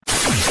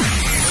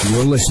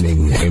You're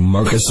listening to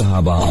Marcus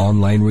Sahaba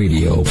Online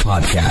Radio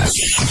Podcast.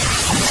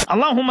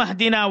 Allahumma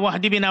hdina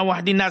wahdi bina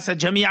wahdi nasa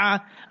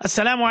jami'a.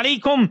 Assalamu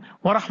alaikum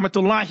wa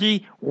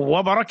rahmatullahi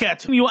wa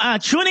barakatuh. You are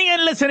tuning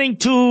and listening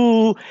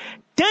to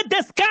the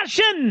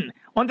discussion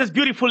on this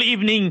beautiful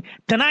evening,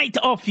 the night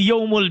of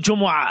Yawmul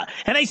Jumu'ah.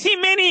 And I see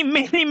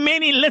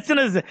many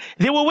listeners,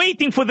 they were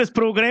waiting for this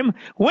program.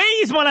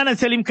 Where is Maulana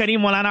Saleem, Karim,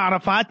 Maulana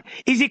Arafat?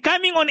 Is he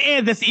coming on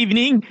air this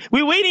evening?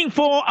 We're waiting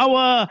for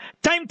our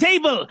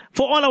timetable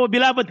for all our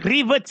beloved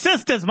revered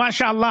sisters,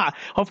 mashallah.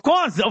 Of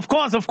course.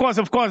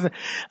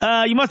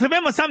 You must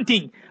remember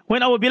something.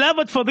 When our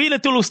beloved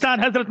Fadilatul Ustad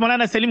Hazrat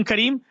Maulana Saleem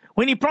Karim,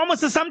 when he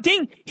promises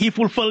something, he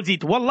fulfills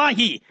it.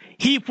 Wallahi,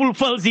 he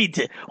fulfills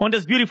it on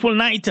this beautiful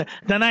night,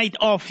 the night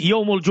of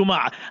Yawmul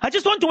Jumu'ah. I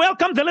just want to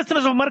welcome the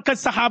listeners of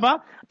Markaz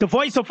Sahaba, the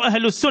voice of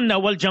Ahlus Sunnah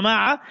wal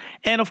Jama'ah.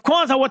 And of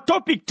course, our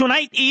topic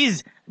tonight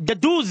is the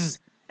do's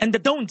and the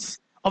don'ts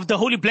of the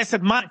holy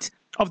blessed month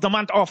of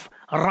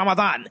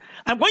Ramadan.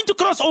 I'm going to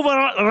cross over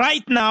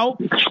right now,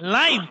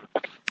 live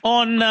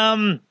on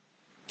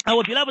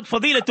our beloved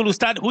Fadilatul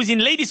Ustad, who's in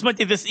Ladies'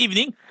 Masjid this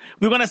evening.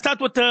 We're going to start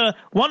with 1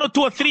 or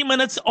 2 or 3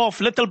 minutes of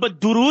little bit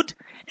durud.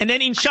 And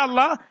then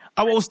inshallah,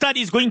 our Ustad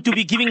is going to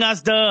be giving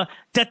us the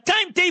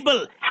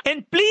timetable.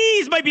 And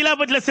please, my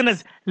beloved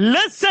listeners,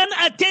 listen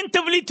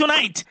attentively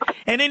tonight.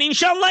 And then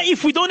inshallah,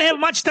 if we don't have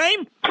much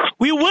time,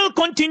 we will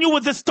continue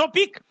with this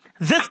topic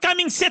this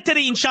coming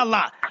Saturday,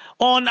 inshallah,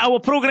 on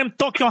our program,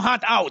 Talk Your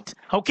Heart Out.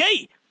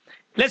 Okay?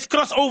 Let's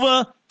cross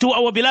over to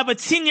our beloved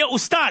senior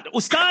Ustad.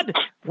 Ustad,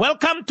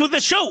 welcome to the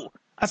show.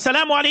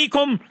 Assalamu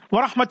alaikum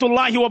wa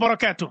rahmatullahi wa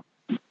barakatuh.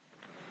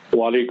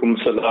 Wa alaikum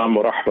salam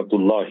wa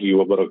rahmatullahi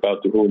wa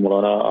barakatuh.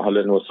 Murana,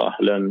 ahlan wa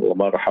sahlan wa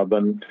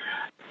marhaban.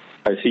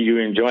 I see you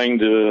enjoying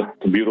the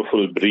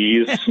beautiful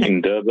breeze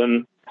in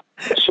Durban.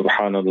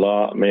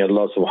 Subhanallah. May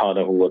Allah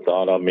subhanahu wa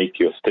ta'ala make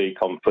your stay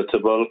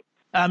comfortable.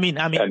 Ameen.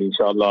 And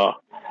inshallah,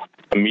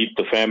 meet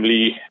the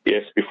family.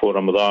 Yes, before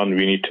Ramadan,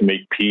 we need to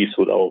make peace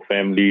with our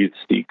families,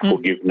 seek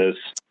forgiveness,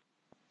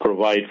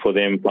 provide for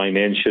them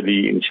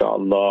financially,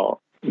 inshallah,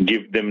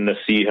 give them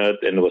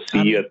nasihat and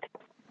wasiyat.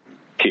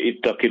 Ki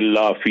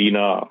ittaqillah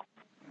fina,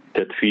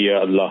 that fear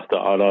Allah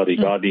Ta'ala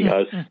regarding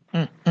us.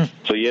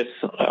 So yes,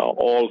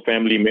 all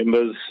family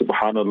members,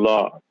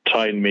 subhanallah,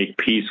 try and make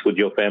peace with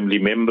your family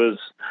members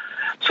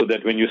so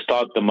that when you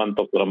start the month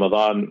of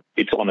Ramadan,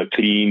 it's on a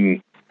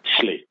clean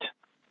slate.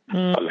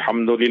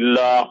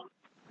 Alhamdulillah.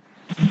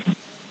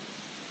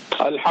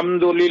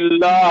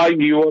 Alhamdulillah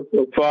wa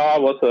kafa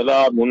wa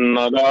salamun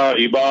ala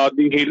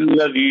ibadihi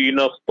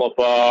alladhina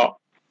istafa.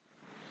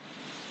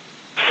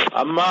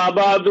 Amma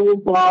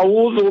ba'du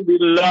fa'udhu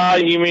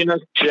billahi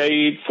minash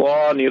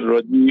shaytanir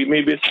rajim.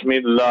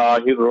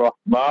 Bismillahir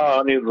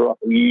rahmanir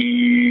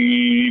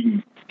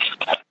rahim.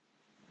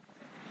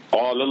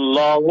 قال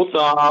الله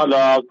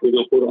تعالى في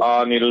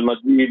القرآن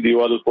المجيد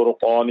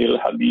والفرقان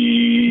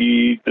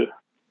الحميد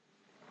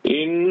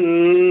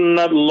إن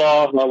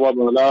الله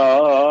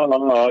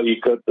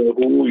وملائكته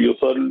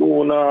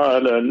يصلون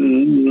على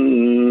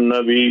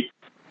النبي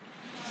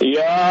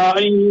يا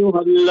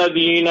أيها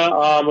الذين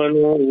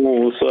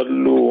آمنوا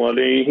صلوا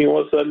عليه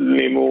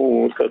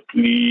وسلموا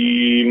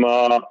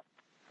تسليما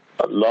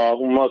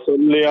اللهم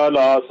صل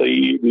على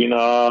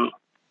سيدنا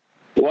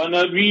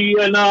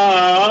ونبينا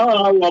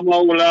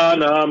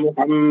ومولانا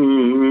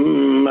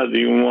محمد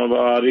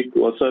وبارك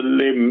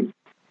وسلم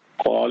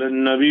قال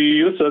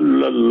النبي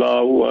صلى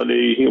الله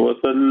عليه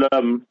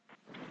وسلم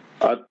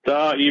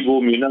التائب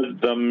من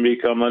الذنب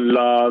كمن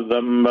لا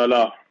ذنب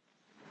له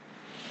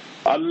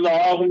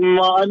اللهم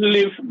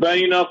ألف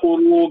بين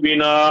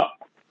قلوبنا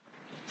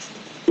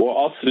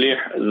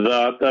وأصلح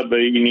ذات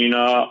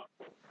بيننا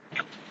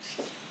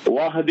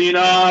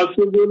واهدنا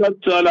سبل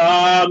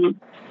السلام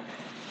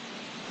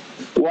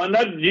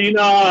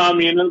ونجنا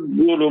من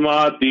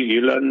الظلمات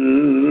إلى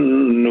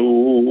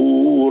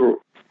النور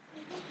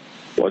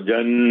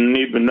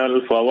وجنبنا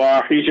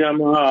الفواحش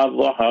ما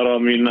ظهر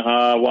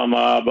منها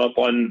وما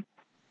بطن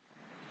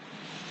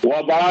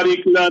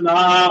وبارك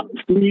لنا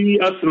في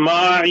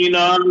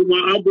أسماعنا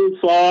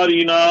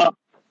وأبصارنا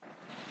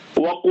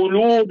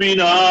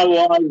وقلوبنا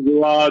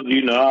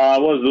وأزواجنا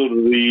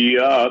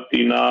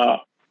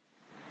وذرياتنا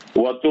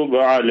وتب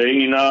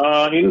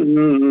علينا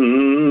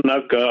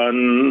إنك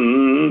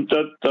أنت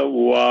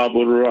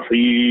التواب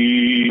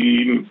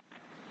الرحيم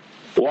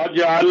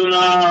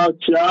واجعلنا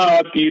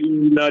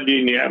شاكرين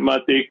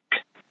لنعمتك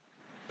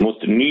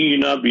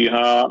مثنين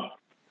بها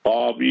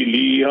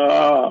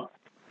قابليها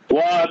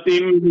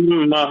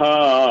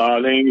وأتمها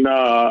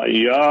علينا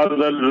يا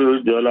ذا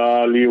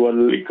الجلال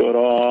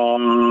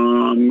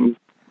والإكرام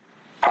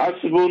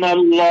حسبنا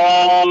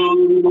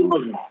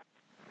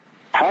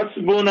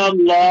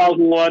الله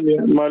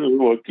ونعم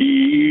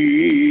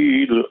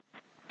الوكيل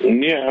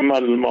نعم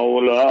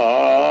المولى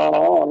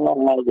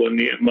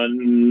ونعم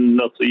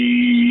النصير.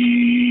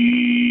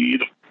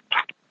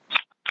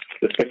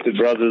 Respected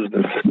brothers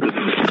and sisters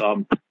in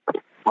Islam,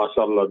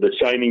 mashallah, the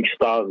shining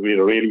stars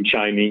were really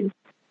shining.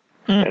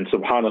 And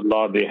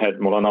subhanallah, they had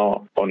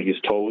Maulana on his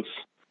toes.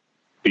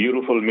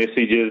 Beautiful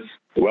messages,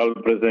 well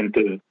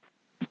presented.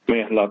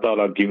 May Allah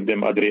Ta'ala give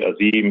them Adri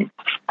Azim.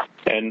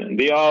 And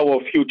they are our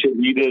future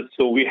leaders,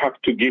 so we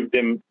have to give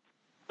them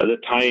the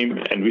time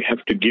and we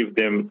have to give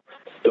them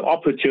the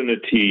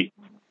opportunity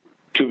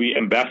to be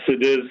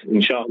ambassadors,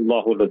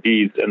 inshallah,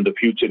 and the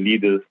future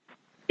leaders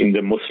in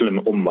the Muslim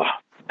Ummah.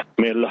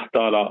 May Allah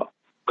Ta'ala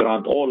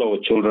grant all our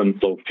children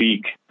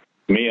tawfiq.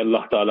 May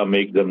Allah Ta'ala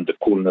make them the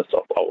coolness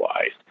of our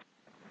eyes.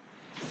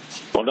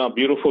 On our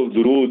beautiful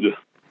durood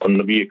on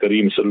Nabi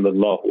Karim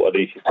sallallahu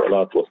alayhi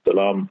salatu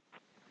wasalam,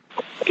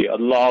 کہ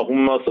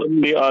اللہم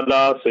صلی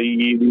علی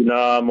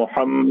سیدنا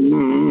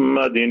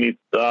محمد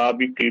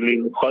السابق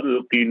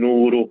للخلق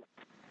نورہ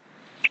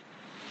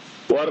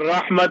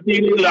والرحمة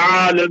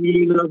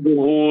للعالمین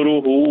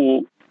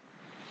ظہورہ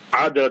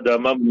عدد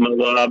من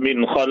مضى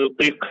من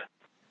خلقک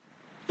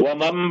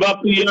ومن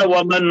بقی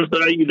ومن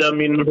سعید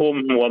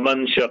منهم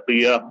ومن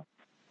شقی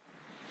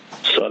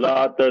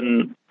صلاة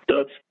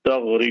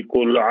تستغرق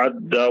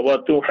العد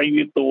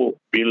وتحيط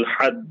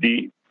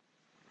بالحد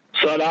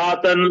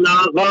صلاة لا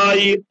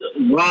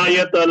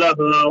غاية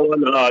لها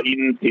ولا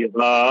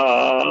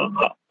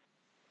انتهاء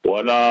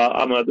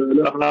ولا أمد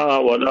لها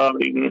ولا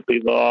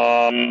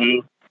انقضاء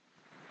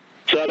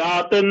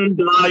صلاة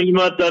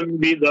دائمة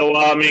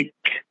بدوامك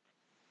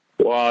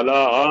وعلى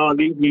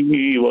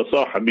آله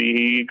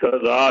وصحبه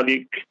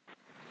كذلك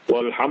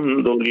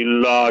والحمد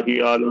لله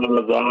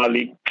على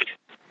ذلك.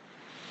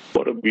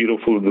 What a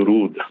beautiful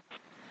durood.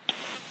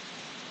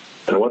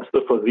 And what's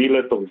the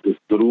fazilat of this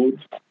durood?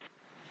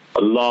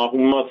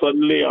 اللهم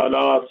صل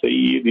على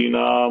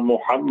سيدنا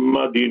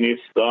محمد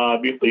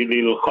السابق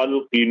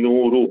للخلق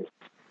نوره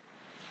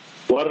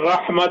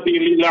والرحمة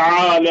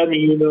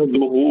للعالمين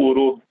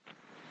ظهوره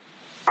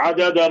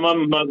عدد من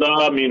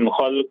مضى من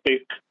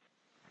خلقك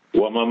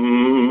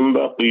ومن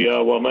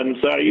بقي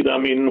ومن سعد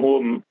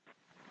منهم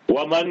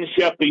ومن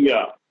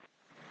شقي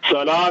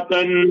صلاة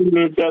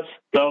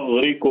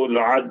تستغرق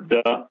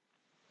العد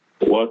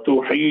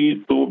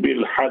وتحيط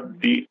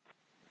بالحد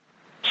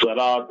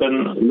صلاة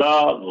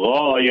لا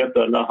غاية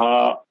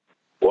لها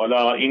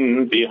ولا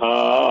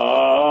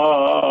انتهاء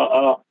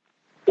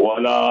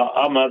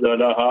ولا أمد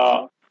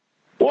لها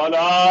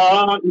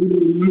ولا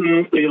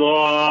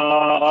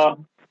انقضاء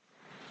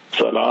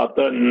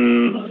صلاة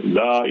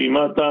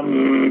دائمة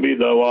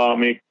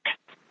بدوامك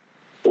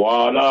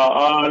وعلى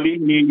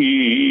آله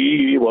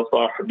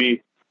وصحبه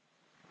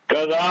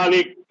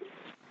كذلك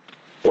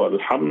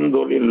والحمد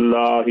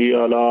لله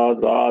على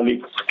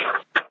ذلك.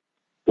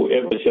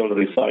 Whoever shall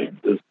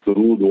recite this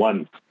durood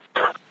once,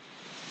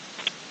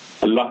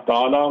 Allah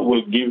Ta'ala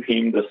will give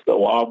him the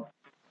sawab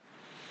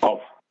of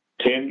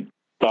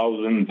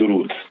 10,000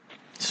 duroods.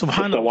 The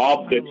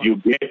sawab that you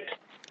get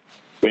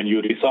when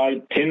you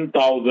recite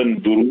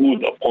 10,000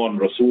 durood upon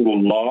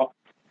Rasulullah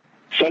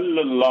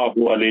sallallahu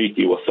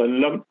alayhi wa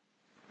sallam,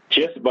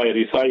 just by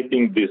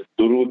reciting this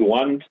durood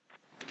once,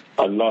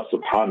 Allah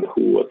subhanahu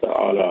wa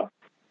ta'ala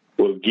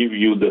will give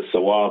you the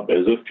sawab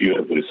as if you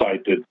have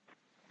recited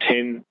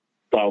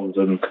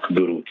 10,000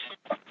 duroods.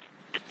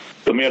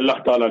 So may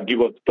Allah Ta'ala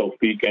give us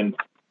tawfiq. And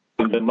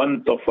in the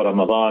month of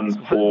Ramadan,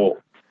 for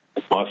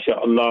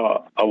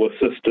MashaAllah, our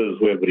sisters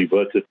who have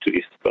reverted to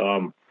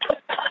Islam,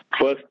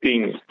 first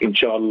thing,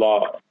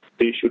 inshallah,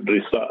 they should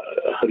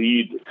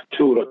read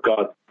 2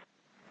 rakat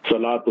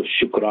Salatul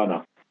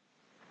Shukrana.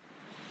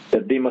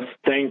 That they must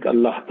thank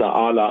Allah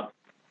Ta'ala,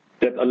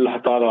 that Allah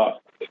Ta'ala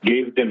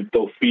gave them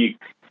tawfiq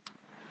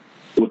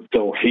with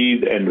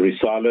tawheed and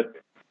risalat,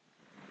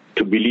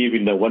 to believe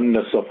in the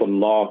oneness of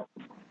Allah,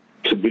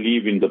 to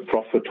believe in the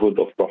prophethood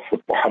of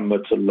Prophet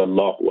Muhammad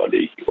sallallahu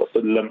alayhi wa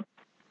sallam.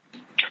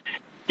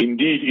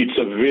 Indeed, it's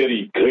a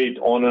very great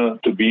honor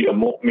to be a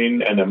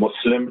mu'min and a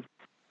Muslim,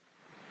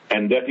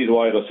 and that is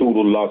why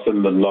Rasulullah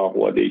sallallahu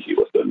alayhi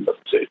wa sallam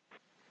said,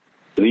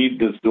 read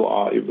this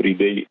dua every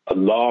day.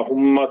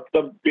 Allahumma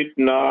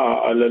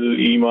thabbitna ala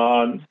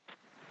al-iman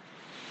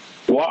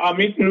wa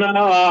amitna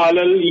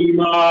ala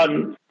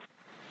al-iman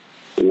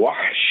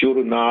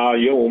واحشرنا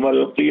يوم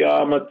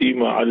القيامة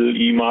مع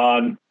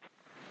الإيمان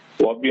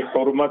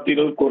وبحرمة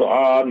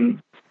القرآن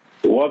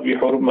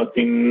وبحرمة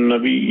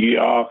النبي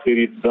آخر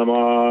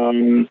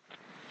الزمان.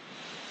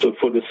 So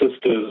for the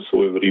sisters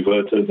who have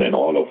reverted and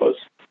all of us,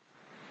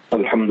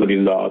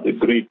 Alhamdulillah, the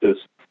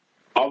greatest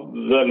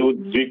أفضل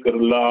الذكر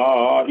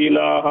لا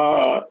إله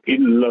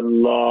إلا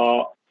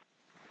الله,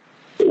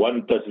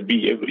 one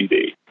tasbih every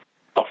day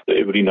after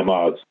every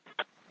namaz.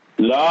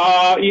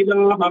 لا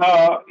إله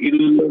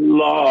إلا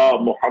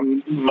الله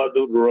محمد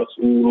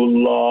رسول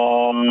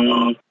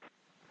الله.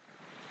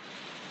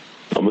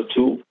 Number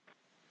 2,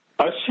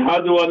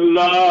 أشهد أن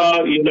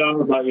لا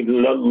إله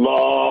إلا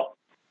الله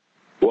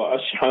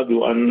وأشهد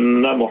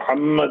أن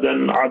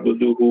محمدا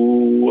عبده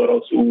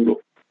ورسوله,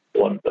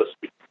 one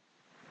tasbih.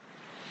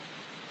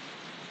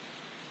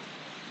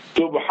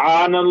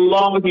 سبحان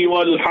الله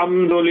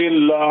والحمد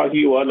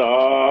لله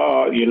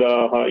ولا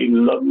إله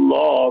إلا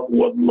الله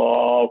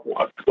والله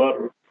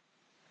أكبر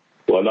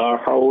ولا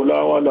حول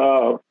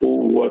ولا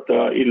قوة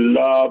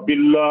إلا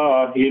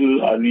بالله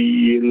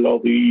العلي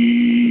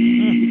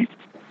العظيم.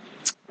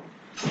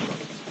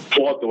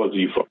 Fourth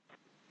wazifa.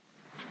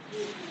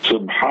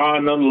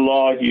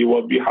 Subhanallahi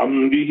wa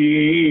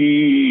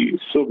bihamdihi,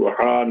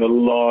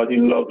 Subhanallahi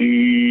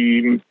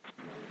al-azim.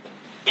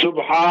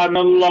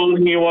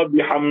 Subhanallahi wa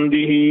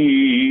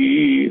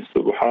bihamdihi,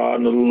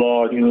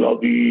 Subhanallahi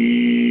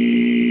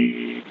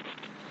al-azim.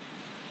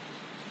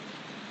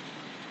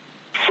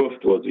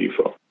 Fifth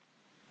wazifa.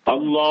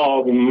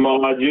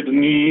 Allahumma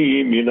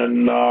ajirni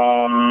minan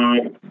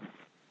nar.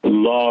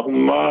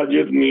 Allahumma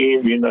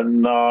ajirni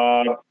minan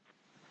nar.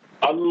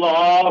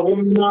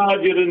 Allahumma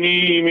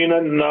ajirni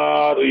minan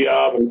nar.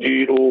 Ya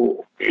mujiru,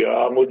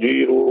 ya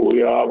mujiru,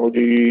 ya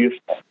mujir.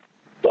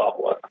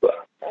 Allahu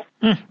Akbar.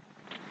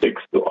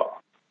 Sixth dua.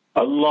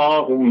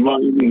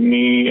 Allahumma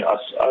inni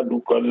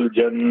as'aluka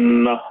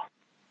al-jannah.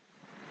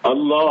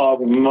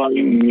 Allahumma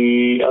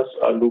inni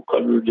as'aluka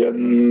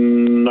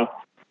al-jannah.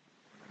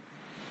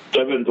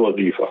 Seventh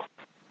wazifa.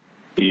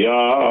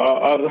 Ya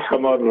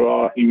arhamar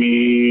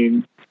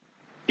rahimin.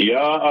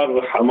 Ya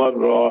arhamar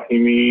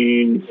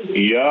rahimin.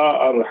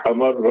 Ya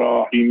arhamar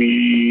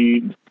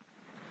rahimin.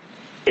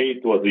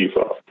 Eighth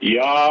wazifa.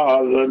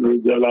 Ya zal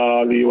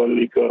jalali wal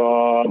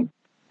ikram.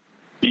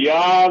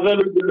 Ya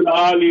zal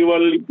jalali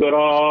wal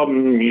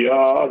ikram.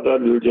 Ya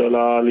zal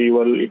jalali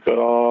wal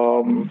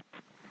ikram.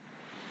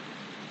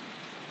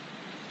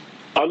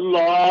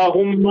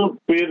 Allahumma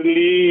ighfir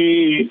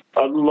li,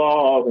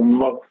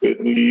 Allahumma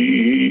ighfir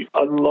li,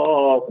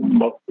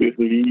 Allahumma ighfir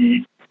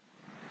li.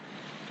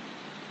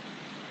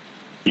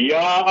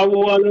 Ya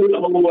awwal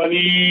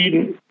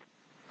al-awwalin,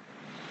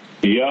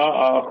 Ya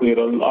akhir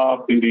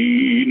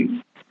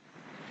al-akhirin,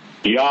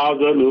 Ya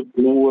dhal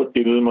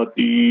quwwati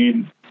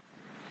al-matin,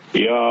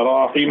 Ya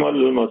rahim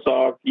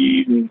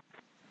al-masakin,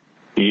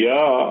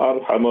 Ya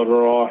arham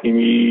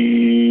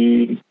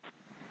al-rahimin.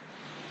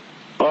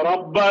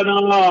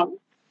 ربنا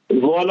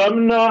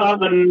ظلمنا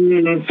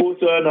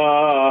أنفسنا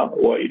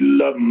وإن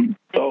لم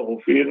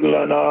تغفر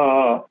لنا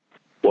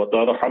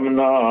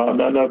وترحمنا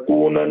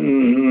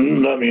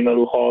لنكونن من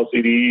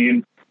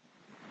الخاسرين.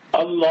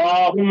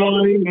 اللهم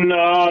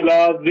إنا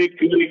على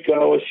ذكرك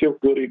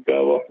وشكرك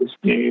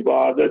وحسن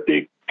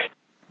عبادتك.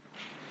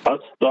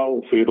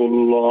 أستغفر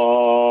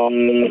الله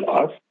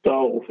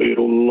أستغفر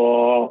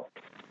الله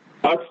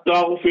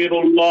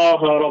أستغفر الله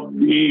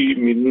ربي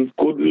من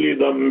كل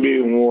ذنب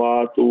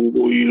وأتوب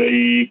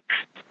إليك.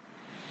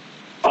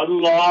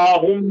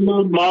 اللهم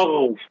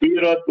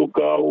مغفرتك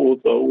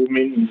أوسع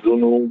من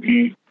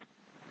ذنوبي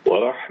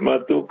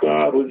ورحمتك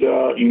أرجى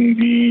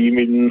عندي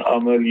من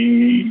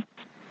أملي.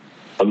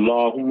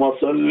 اللهم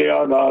صل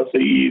على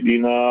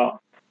سيدنا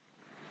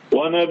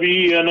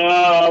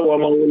ونبينا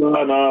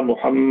ومولانا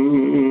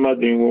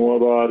محمد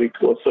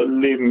وبارك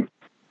وسلم.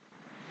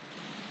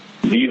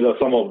 These are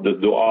some of the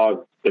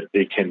du'as that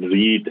they can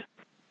read,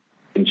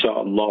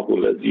 insha'Allah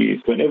al-Aziz,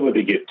 whenever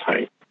they get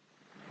time.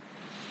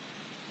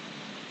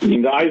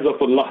 In the eyes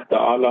of Allah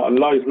Ta'ala,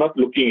 Allah is not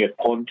looking at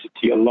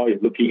quantity, Allah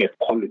is looking at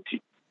quality.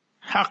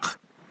 Haq.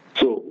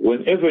 So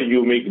whenever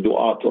you make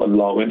dua to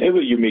Allah, whenever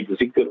you make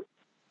zikr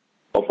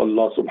of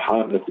Allah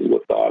Subhanahu wa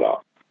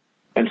Ta'ala,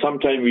 and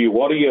sometimes we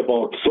worry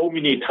about so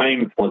many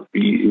times once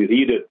we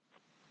read it,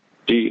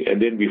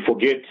 and then we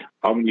forget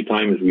how many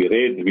times we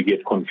read, we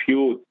get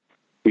confused.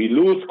 We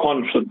lose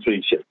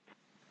concentration.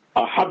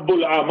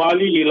 Ahabbul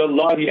amali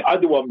ilallahi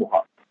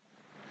adwamuha.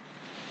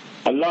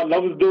 Allah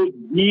loves those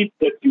deeds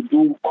that you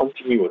do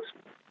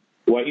continuously.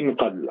 Wa in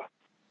qalla.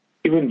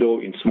 Even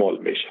though in small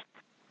measure.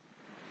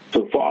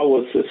 So for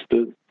our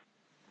sisters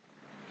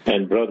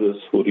and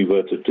brothers who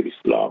reverted to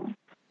Islam,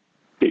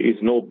 there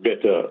is no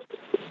better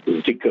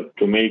zikr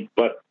to make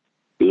but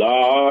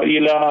La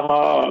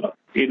ilaha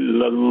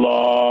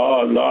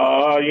illallah,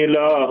 La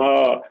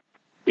ilaha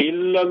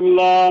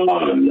illallah,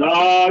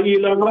 La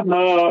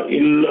ilaha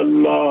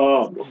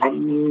illallah,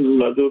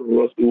 Muhammadur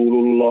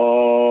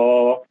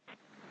Rasulullah.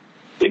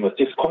 They must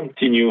just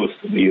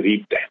continuously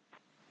read that.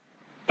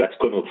 That's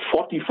going to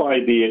fortify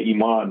their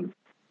iman.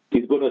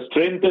 It's going to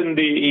strengthen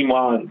their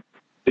iman.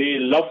 Their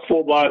love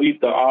for Bari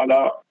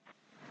Ta'ala.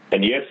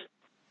 And yes,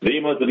 they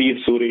must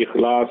read Surah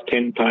Ikhlas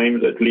 10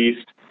 times at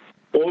least.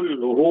 قُلْ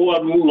هُوَ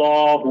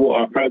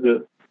اللَّهُ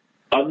أَحَدٌ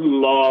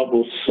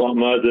اللَّهُ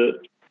الصَّمَدُ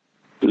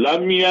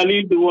لم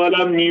يلد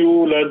ولم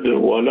يولد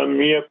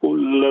ولم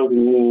يكن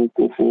له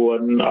كفوا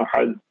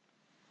أحد.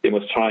 They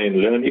must try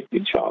and learn it,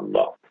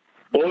 inshallah.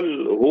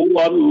 قل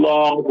هو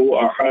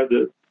الله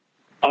أحد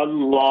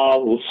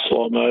الله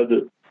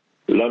الصمد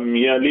لم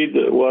يلد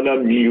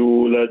ولم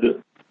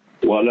يولد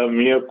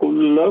ولم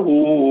يكن له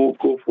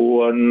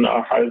كفوا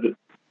أحد.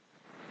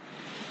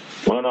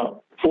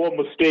 4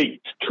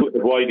 mistakes to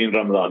avoid in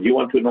Ramadan. You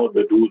want to know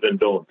the do's and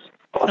don'ts.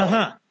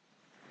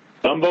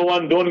 Number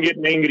 1, don't get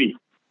angry.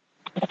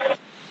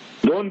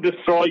 Don't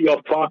destroy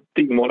your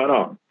fasting,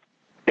 Maulana.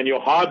 And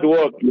your hard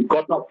work, you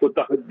got up for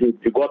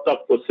tahajjud, you got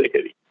up for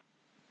sihri.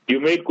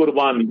 You made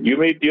qurban, you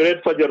read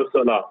Fajr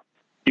Salah,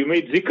 you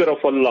made zikr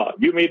of Allah,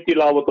 you made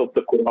tilawat of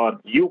the Quran,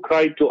 you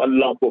cried to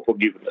Allah for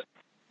forgiveness.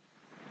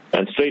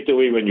 And straight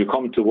away when you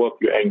come to work,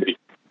 you're angry.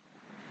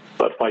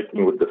 Start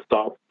fighting with the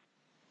staff,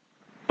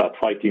 start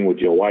fighting with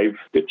your wife,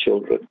 the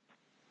children.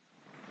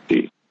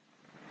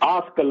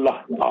 Ask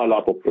Allah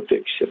Ta'ala for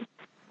protection.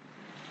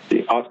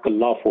 Ask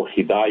Allah for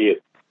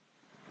hidayat.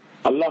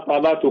 Allah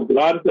Ta'ala to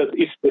grant us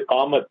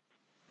istiqamat,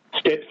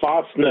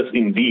 steadfastness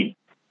in deen.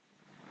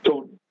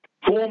 So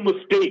 4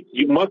 mistakes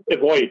you must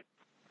avoid.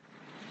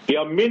 There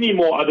are many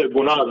more other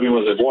gunas we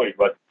must avoid,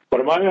 but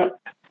Farmaya,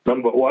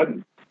 number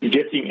 1,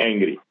 getting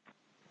angry.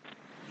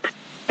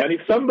 And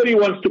if somebody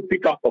wants to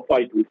pick up a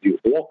fight with you,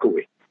 walk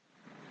away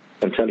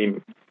and tell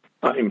him,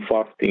 I am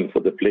fasting for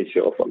the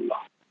pleasure of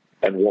Allah,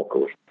 and walk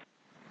away.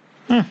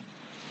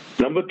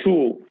 Number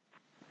 2,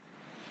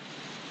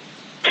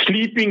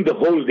 sleeping the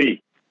whole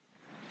day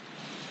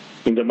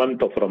in the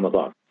month of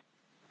Ramadan.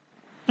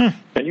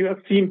 And you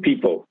have seen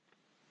people,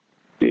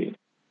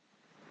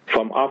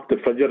 from after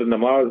Fajr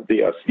Namaz,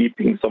 they are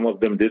sleeping. Some of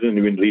them didn't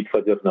even read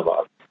Fajr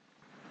Namaz.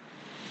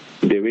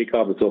 They wake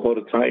up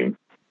Zuhur time.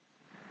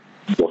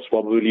 Most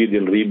probably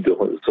they'll read the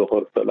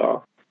Zuhur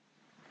Salah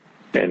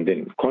and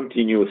then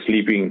continue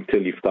sleeping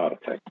till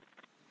Iftar time.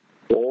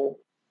 Or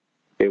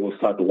they will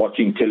start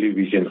watching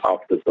television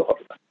after Zuhur.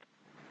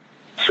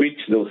 Switch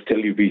those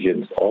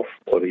televisions off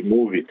or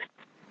remove it.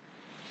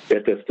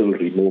 Better still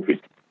remove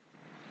it.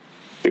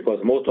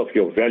 Because most of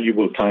your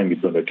valuable time is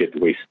going to get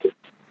wasted.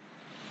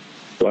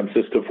 One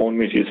sister phoned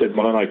me, she said,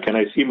 Maulana, can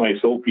I see my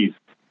soapies?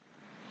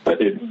 I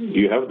said,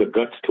 you have the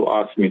guts to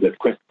ask me that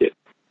question.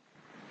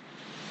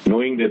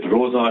 Knowing that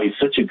Roza is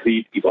such a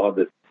great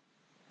ibadat,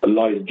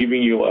 Allah is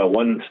giving you a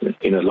once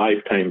in a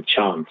lifetime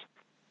chance,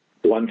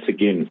 once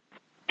again,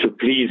 to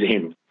please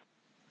Him.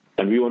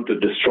 And we want to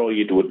destroy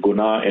it with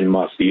guna and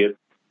masiyat.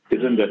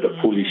 Isn't that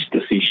a foolish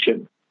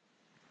decision?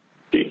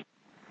 Okay.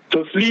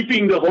 So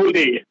sleeping the whole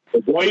day,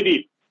 avoid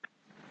it.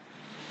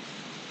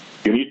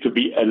 You need to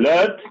be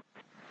alert,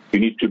 you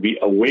need to be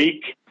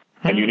awake,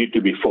 and you need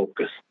to be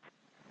focused.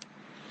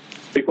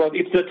 Because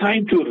it's the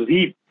time to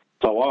reap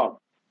sawab.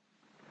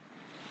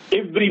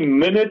 Every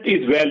minute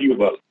is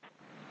valuable.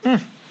 And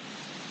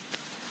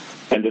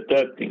the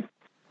third thing,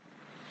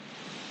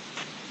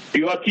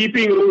 you are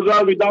keeping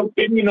roza without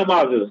any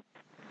namazes.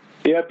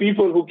 There are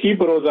people who keep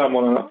roza,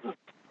 Maulana.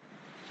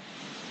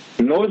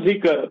 No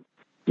zikr,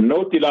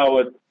 no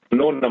tilawat,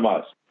 no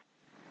namaz.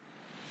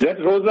 That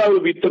roza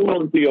will be thrown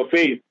onto your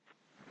face.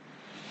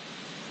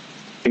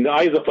 In the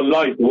eyes of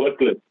Allah, it's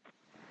worthless.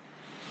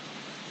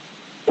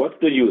 What's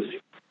the use?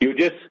 You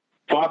just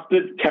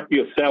fasted, kept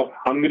yourself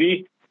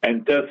hungry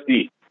and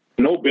thirsty.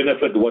 No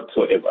benefit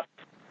whatsoever.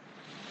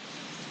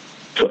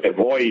 So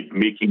avoid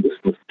making this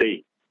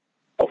mistake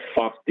of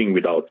fasting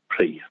without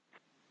prayer.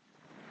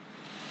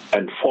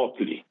 And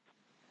fourthly,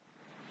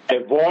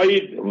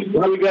 avoid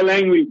vulgar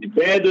language,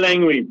 bad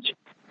language.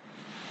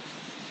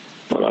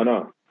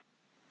 Maulana,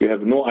 you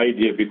have no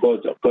idea,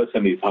 because a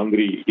person is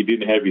hungry, he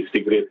didn't have his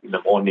cigarette in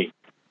the morning.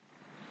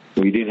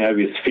 He didn't have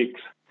his fix.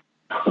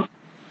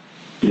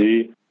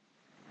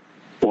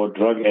 For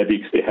drug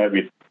addicts, they have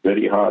it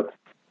very hard.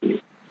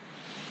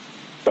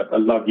 But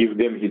Allah give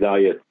them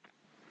hidayat.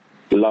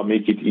 Allah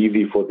make it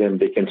easy for them.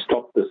 They can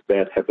stop this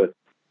bad habit.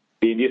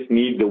 They just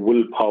need the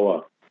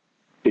willpower.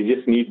 They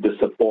just need the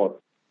support.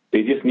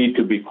 They just need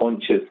to be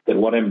conscious that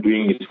what I'm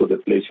doing is for the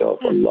pleasure of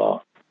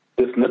Allah.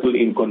 This little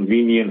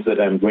inconvenience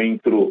that I'm going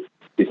through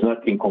is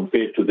nothing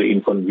compared to the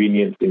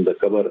inconvenience in the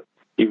qabr.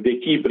 If they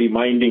keep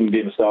reminding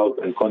themselves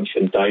and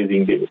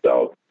conscientizing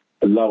themselves,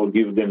 Allah will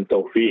give them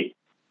tawfiq.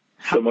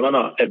 So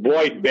Maulana,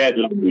 avoid bad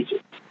language.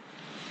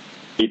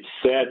 It's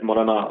sad,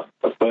 Maulana,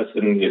 a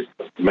person is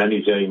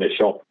manager in a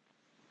shop.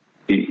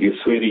 You're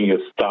swearing your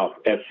staff,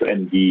 F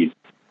and B's.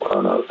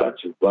 Maulana,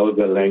 such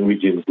vulgar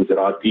language in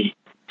Gujarati,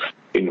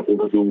 in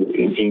Urdu,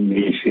 in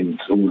English, in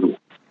Zulu.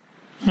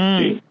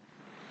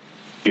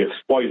 You've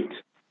spoiled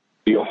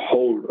your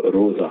whole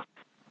roza.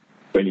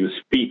 When you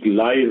speak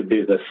lies,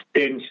 there's a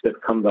stench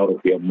that comes out of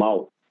your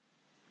mouth.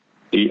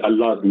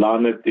 Allah's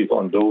lanat is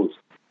on those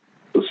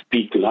who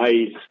speak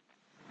lies,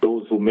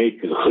 those who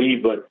make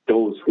ghibat,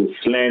 those who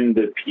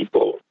slander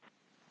people.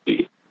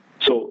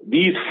 So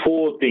these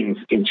 4 things,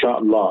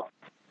 inshallah,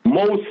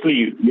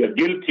 mostly we are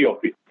guilty of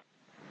it.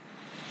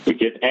 We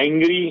get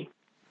angry,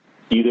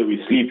 either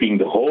we're sleeping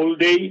the whole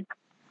day,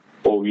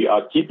 or we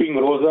are keeping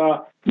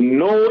roza,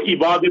 no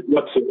ibadat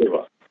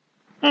whatsoever.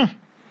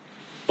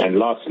 And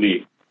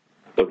lastly,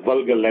 the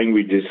vulgar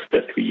languages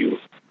that we use.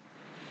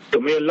 So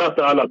may Allah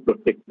Ta'ala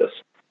protect us.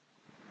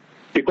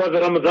 Because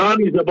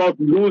Ramadan is about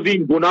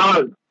losing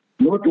gunas,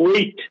 not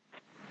weight.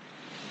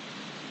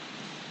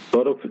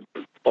 Lot of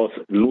us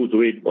lose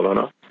weight,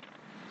 Maulana.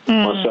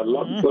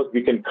 MashaAllah, because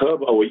we can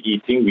curb our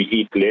eating, we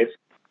eat less.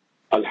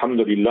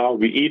 Alhamdulillah,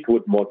 we eat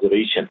with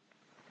moderation.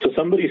 So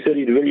somebody said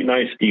it very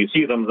nicely. You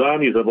see,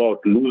 Ramadan is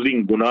about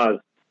losing gunas,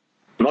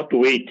 not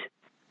weight.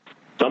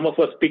 Some of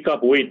us pick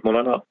up weight,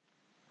 Maulana.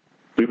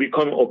 We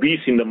become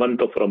obese in the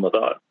month of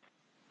Ramadan.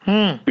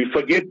 We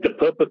forget the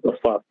purpose of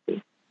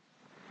fasting.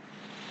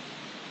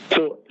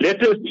 So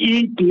let us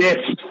eat less.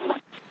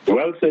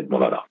 Well said,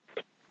 Maulana.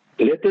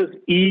 Let us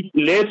eat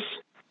less,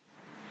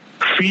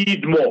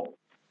 feed more.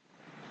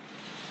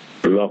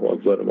 Allahu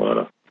Akbar,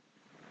 Maulana.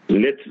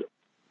 Let's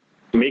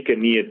make a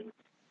niyat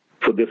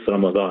for this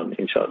Ramadan,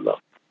 inshallah.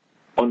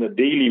 on a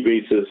daily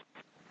basis,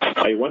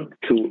 I want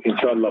to,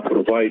 inshallah,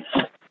 provide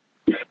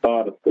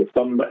iftar for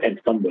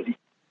somebody.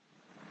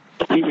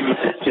 Even if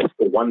it's just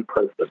for one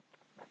person.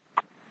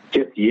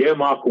 Just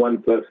earmark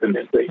one person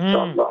and say,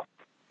 inshallah,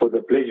 for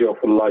the pleasure of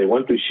Allah, I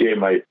want to share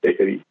my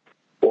sehri,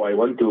 or I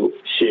want to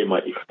share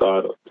my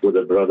iftar with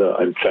a brother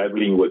I'm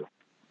traveling with,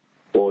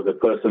 or the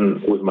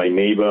person who's my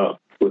neighbor,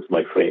 who's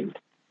my friend.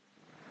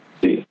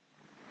 See?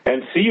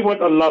 And see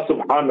what Allah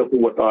subhanahu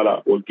wa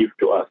ta'ala will give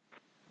to us.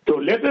 So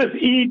let us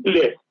eat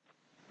less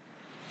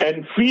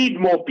and feed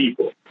more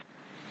people.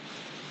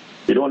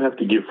 You don't have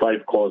to give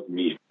 5-course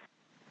meal.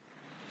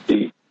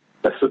 See?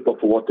 A sip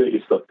of water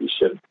is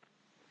sufficient.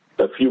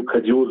 A few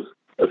khajurs,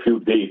 a few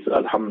dates,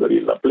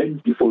 alhamdulillah,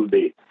 plentiful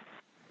dates.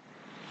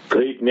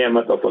 Great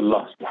ni'mat of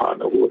Allah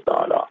subhanahu wa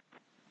ta'ala.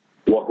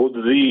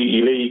 وَهُدْزِي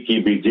إِلَيْكِ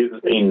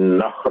بِجِزْءِ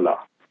النَّخْلَةِ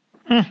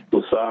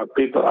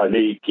تُسَاقِطْ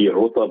عَلَيْكِ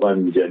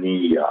رُطَبًا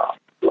جَنِيًّا.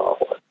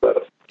 Allahu Akbar.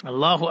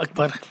 Allahu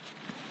Akbar.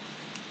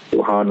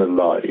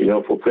 Subhanallah. You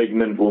know, for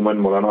pregnant woman,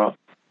 Mulana,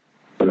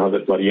 and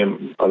Hazrat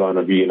Maryam, ala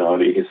Nabiyina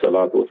alayhi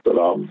salatu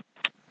wasalam,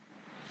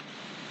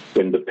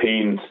 when the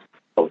pains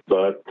of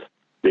birth,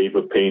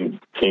 labor pain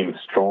came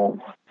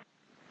strong,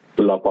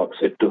 Allah Pak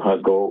said to her,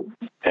 go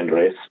and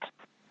rest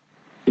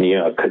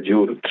near a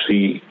khajur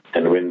tree,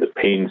 and when the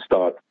pain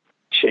starts,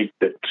 shake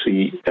that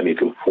tree and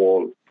it will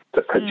fall.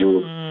 The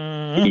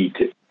khajur, eat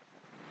it.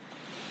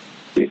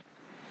 See?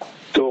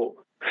 So,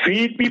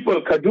 feed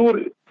people.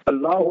 Khajur,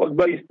 Allahu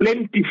Akbar, is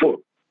plentiful.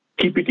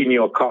 Keep it in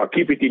your car,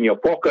 keep it in your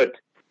pocket.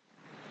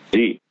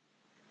 See,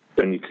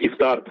 when it's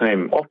iftar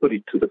time, offer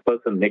it to the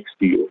person next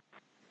to you.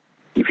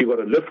 If you got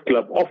a lift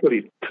club, offer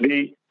it.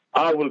 Today,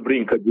 I will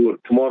bring khajur.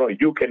 Tomorrow,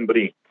 you can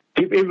bring.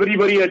 Give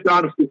everybody a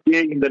chance to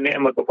stay in the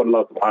ni'mat of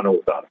Allah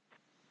subhanahu wa ta'ala.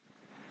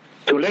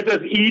 So let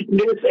us eat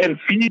less and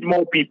feed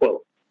more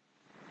people.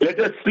 Let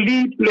us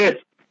sleep less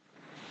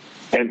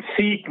and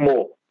seek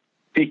more.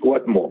 Seek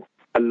what more?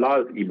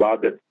 Allah's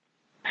ibadat.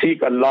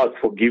 Seek Allah's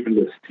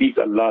forgiveness. Seek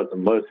Allah's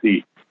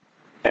mercy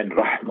and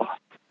rahmah.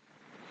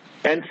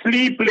 And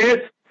sleep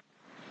less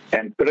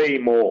and pray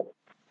more.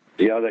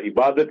 Zyada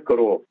ibadat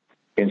karo,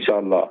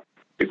 inshallah.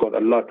 Because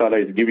Allah Ta'ala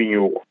is giving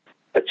you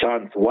a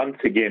chance once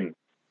again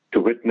to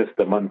witness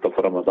the month of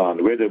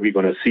Ramadan. Whether we're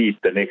going to see it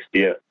the next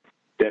year,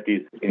 that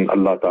is in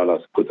Allah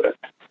Ta'ala's qudrat.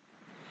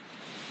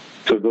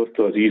 So,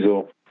 Dosto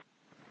Azizo,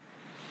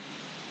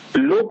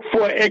 look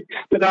for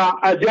extra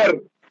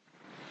ajr.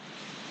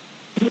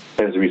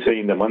 As we say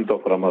in the month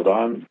of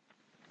Ramadan,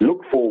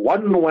 look for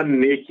one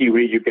neki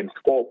where you can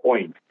score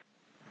points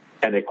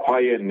and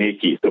acquire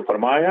neki. So,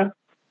 Farmaya,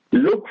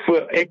 look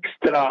for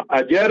extra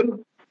ajr.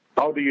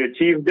 How do you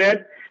achieve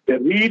that?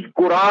 Read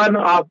Quran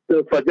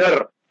after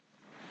Fajr.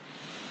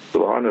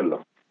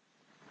 Subhanallah.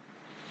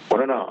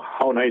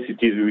 How nice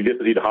it is. We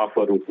just read half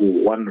a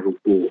ruku, one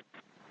ruku,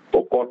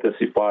 or quarter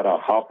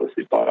sipara, half a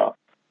sipara.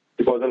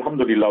 Because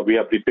Alhamdulillah, we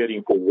are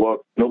preparing for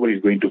work. Nobody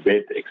is going to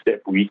bed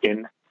except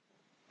weekend.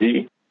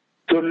 See?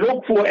 So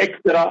look for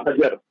extra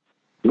ajr.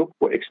 Look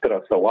for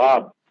extra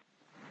sawab.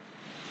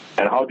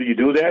 And how do you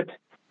do that?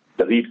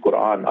 Read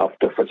Quran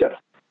after Fajr.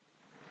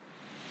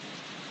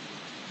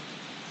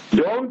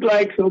 Don't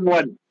like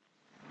someone.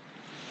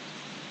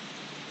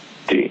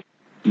 See?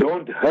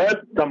 Don't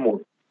hurt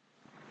someone.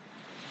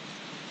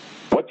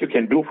 What you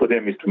can do for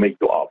them is to make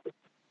dua.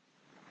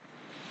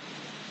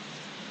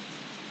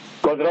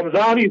 Because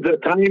Ramadan is the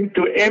time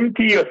to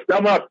empty your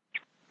stomach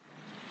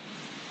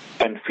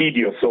and feed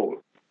your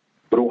soul.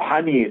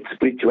 Ruhani,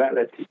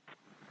 spirituality.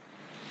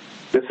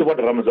 This is what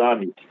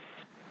Ramadan is.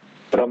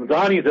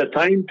 Ramadan is a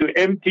time to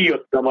empty your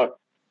stomach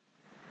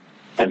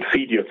and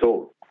feed your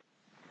soul.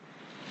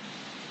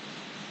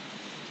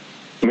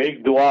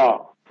 Make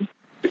dua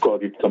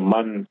because it's a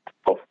month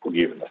of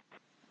forgiveness.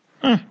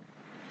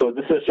 So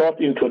this is a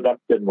short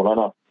introduction,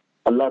 Mulana.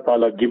 Allah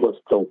Ta'ala give us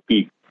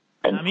tawfiq.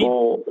 And Ameen.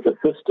 For the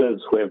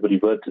sisters who have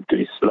reverted to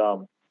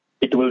Islam,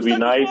 it will be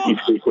nice if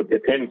they could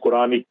attend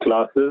Quranic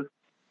classes,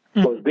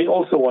 because they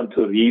also want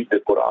to read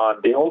the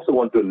Quran. They also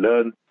want to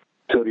learn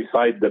to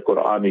recite the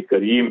Quran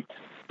Karim.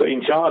 So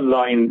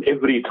inshallah, in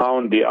every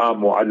town there are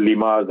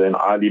muallimas and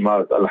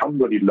alimas.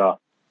 Alhamdulillah,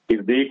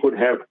 if they could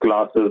have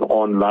classes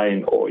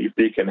online, or if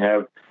they can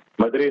have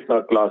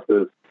madrasa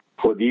classes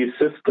for these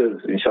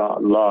sisters,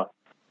 inshallah,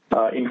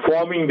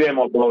 informing them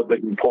about the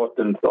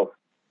importance of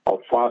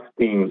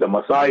fasting, the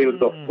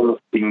masails of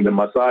fasting, the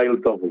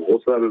masails of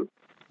ghusl,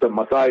 the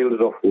masails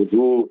of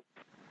wudu,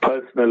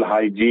 personal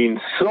hygiene,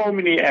 so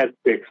many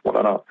aspects.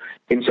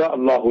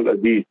 Insha'Allah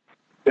Aziz,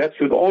 that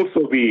should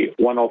also be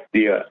one of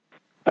the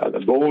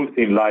goals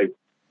in life,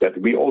 that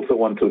we also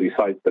want to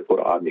recite the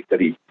Quran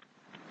Kareem.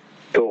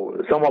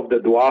 So some of the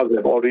du'as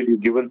I've already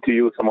given to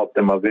you, some of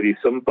them are very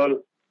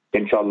simple.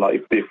 Inshallah,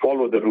 if they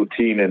follow the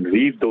routine and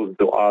read those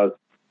du'as,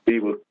 they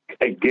will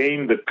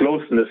gain the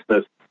closeness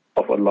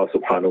of Allah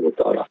subhanahu wa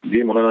ta'ala.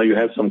 Dear Maulana, you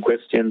have some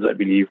questions, I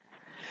believe.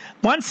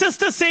 One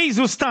sister says,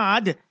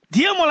 Ustad,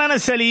 dear Maulana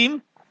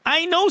Saleem,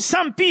 I know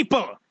some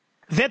people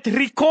that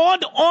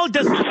record all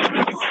the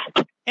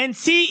stories and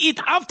see it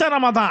after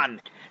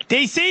Ramadan.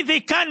 They say they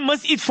can't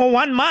miss it for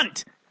 1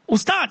 month.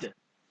 Ustad.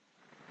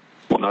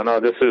 No,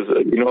 this is,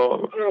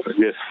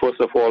 yes, first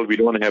of all, we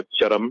don't have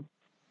sharam.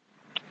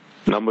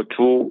 Number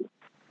two,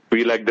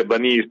 we like the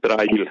Bani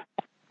Israel.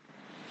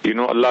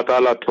 Allah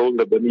Ta'ala told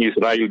the Bani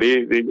Israel,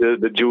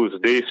 the Jews,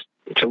 they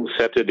chose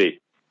Saturday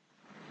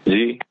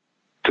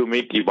to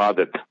make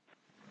ibadat.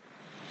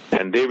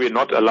 And they were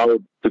not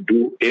allowed to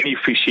do any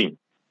fishing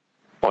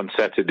on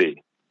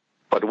Saturday.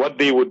 But what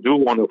they would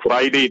do on a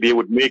Friday, they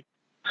would make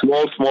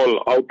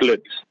small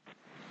outlets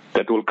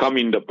that will come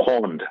in the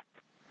pond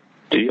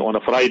on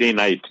a Friday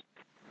night.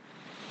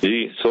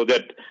 So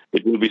that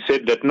it will be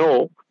said that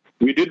no,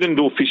 we didn't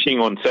do fishing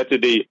on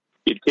Saturday,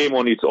 it came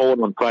on its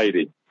own on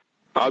Friday.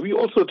 Are we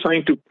also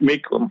trying to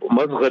make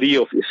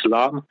mazghari of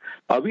Islam?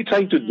 Are we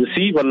trying to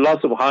deceive Allah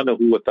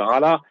subhanahu wa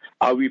ta'ala?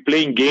 Are we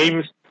playing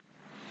games?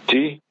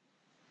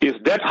 Is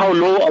that how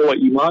low our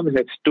iman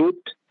has stood?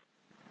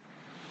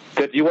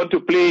 That you want to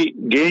play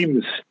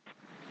games?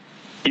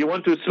 You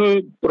want to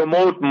still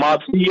promote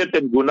masiyat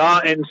and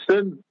guna and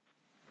sin?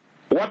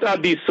 What are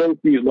these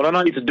selfies?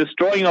 Marana, it's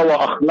destroying our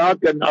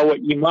akhlaq and our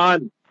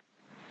iman.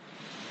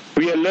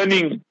 We are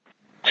learning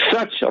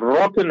such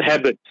rotten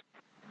habits,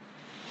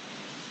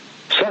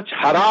 such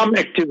haram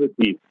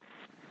activities.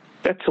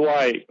 That's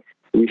why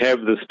we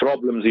have these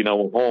problems in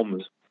our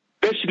homes,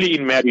 especially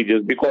in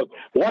marriages, because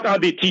what are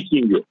they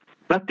teaching you?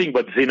 Nothing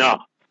but zina.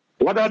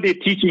 What are they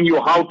teaching you?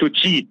 How to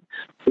cheat?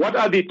 What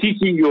are they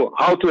teaching you?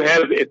 How to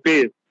have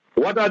affairs?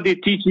 What are they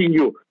teaching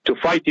you? To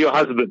fight your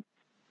husband?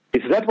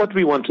 Is that what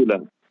we want to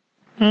learn?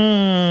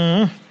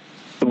 Guna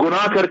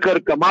kar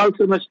kamal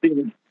samajhte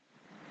hain.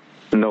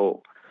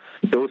 No,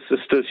 those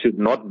sisters should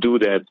not do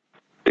that.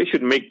 They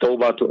should make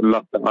tawbah to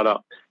Allah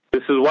Ta'ala.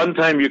 This is one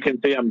time you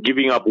can say, I'm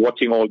giving up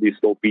watching all these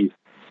soapies.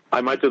 I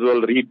might as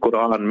well read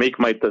Quran, make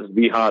my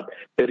tasbihat,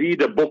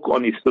 read a book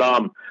on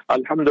Islam.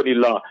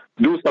 Alhamdulillah,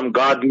 do some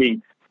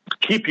gardening.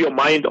 Keep your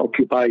mind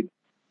occupied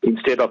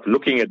instead of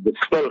looking at the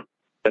filth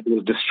that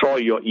will destroy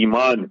your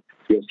iman,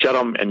 your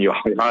charam and your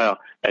haya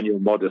and your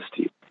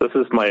modesty. This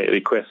is my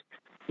request,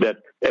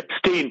 that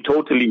abstain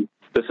totally.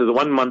 This is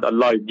 1 month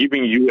Allah is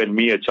giving you and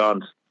me a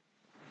chance,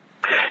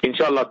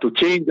 inshallah, to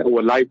change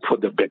our life for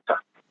the better.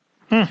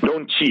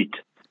 Don't cheat.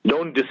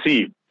 Don't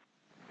deceive.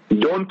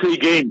 Don't play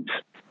games.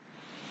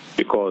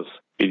 Because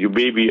you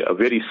may be a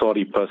very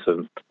sorry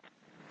person.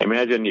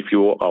 Imagine if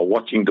you are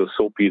watching those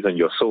soapies and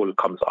your soul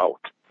comes out.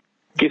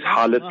 Kis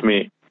halat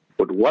mein,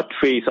 with what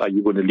face are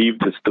you going to leave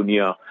this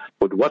dunya?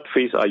 With what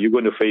face are you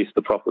going to face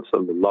the Prophet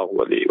sallallahu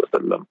alaihi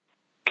wasallam?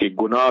 Ki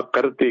guna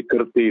karte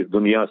karte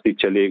dunya se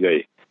chale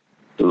gaye.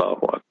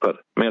 Allahu Akbar.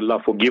 May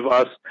Allah forgive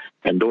us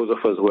and those of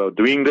us who are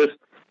doing this,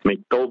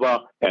 make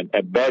tawbah and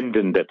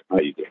abandon that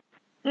idea.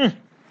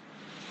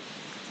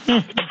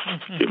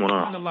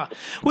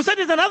 Ustad,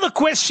 there's another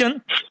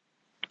question,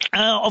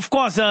 of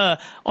course, on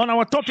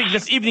our topic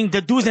this evening,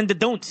 the do's and the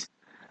don'ts.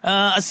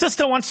 A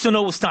sister wants to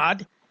know,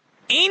 Ustad,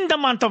 in the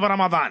month of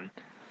Ramadan,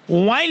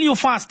 while you're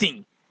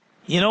fasting,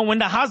 when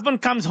the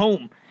husband comes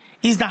home,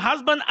 is the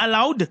husband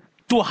allowed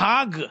to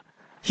hug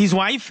his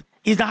wife?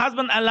 Is the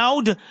husband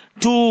allowed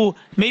to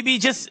maybe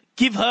just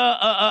give her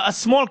a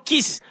small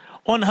kiss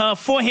on her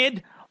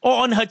forehead or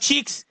on her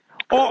cheeks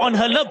or on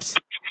her lips?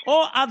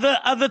 Or are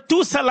the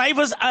two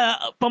salivas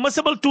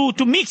permissible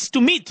to mix, to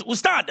meet,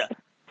 Ustad?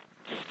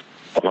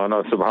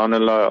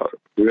 Subhanallah,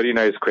 very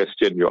nice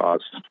question you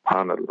asked.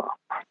 Subhanallah.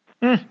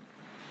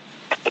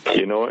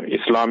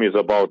 Islam is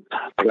about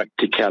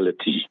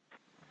practicality.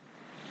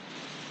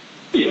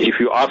 If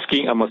you're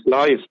asking a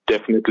masla, it's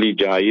definitely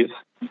jaiz.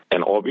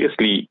 And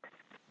obviously,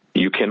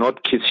 you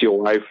cannot kiss your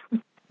wife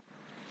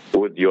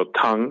with your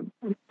tongue,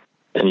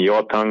 and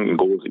your tongue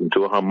goes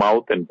into her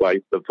mouth and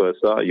vice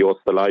versa. Your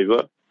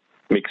saliva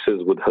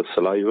mixes with her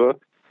saliva.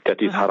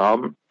 That is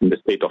haram in the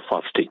state of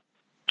fasting.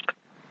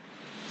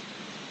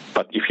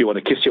 But if you want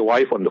to kiss your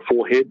wife on the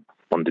forehead,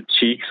 on the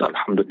cheeks,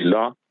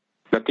 alhamdulillah,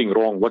 nothing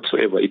wrong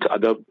whatsoever. It's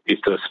adab,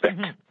 it's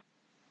respect.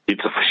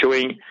 It's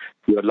showing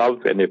your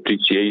love and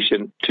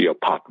appreciation to your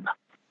partner.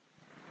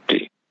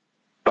 Okay.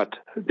 But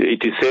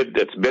it is said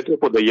that's better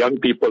for the young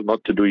people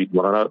not to do it,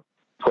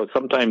 because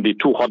sometimes they're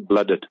too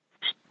hot-blooded.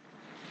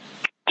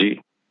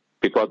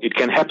 Because it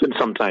can happen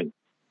sometimes.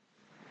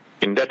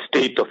 In that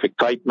state of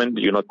excitement,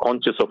 you're not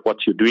conscious of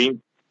what you're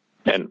doing,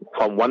 and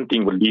from one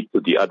thing will lead to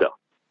the other.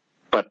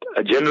 But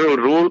a general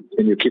rule,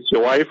 when you kiss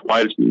your wife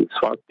while she is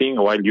fasting,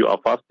 while you are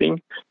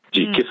fasting,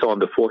 kiss her on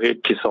the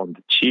forehead, kiss her on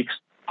the cheeks.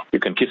 You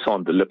can kiss her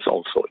on the lips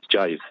also. It's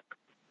jaiz.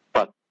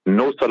 But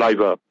no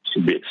saliva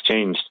should be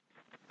exchanged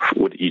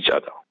with each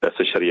other. That's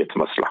a Shariat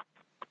masla.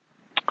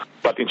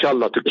 But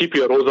inshallah, to keep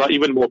your roza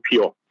even more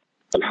pure,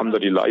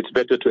 alhamdulillah, it's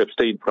better to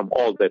abstain from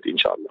all that,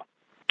 inshallah.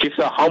 Kiss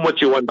her how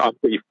much you want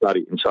after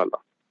iftari, inshallah.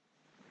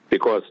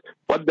 Because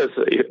what does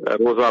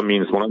roza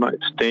means, Mulana?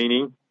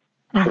 Abstaining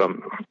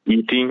from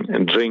eating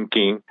and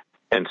drinking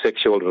and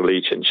sexual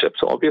relationships.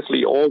 So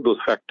obviously, all those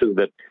factors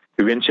that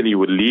eventually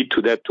will lead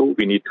to that too,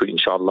 we need to,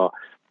 inshallah,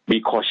 be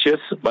cautious.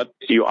 But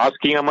you're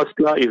asking a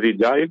masla, is it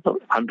jaiz?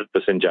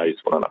 100% jaiz,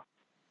 Mulana.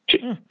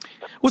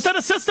 Ustad,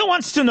 a sister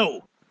wants to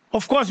know,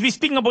 of course, we're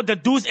speaking about the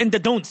do's and the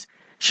don'ts.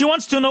 She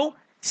wants to know,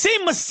 say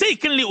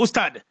mistakenly,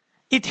 Ustad,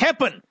 it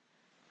happened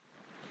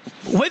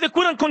where they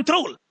couldn't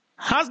control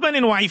husband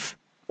and wife,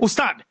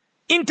 Ustad,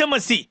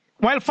 intimacy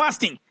while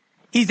fasting.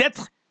 Is that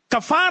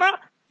kafara?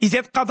 Is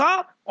that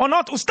qada or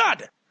not,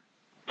 Ustad?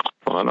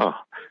 Oh, no.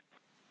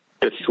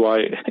 That's why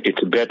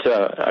it's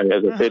better,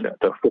 as I said,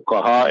 the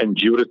fuqaha and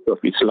jurists of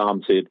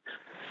Islam said,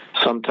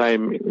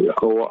 sometimes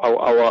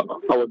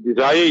our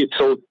desire is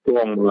so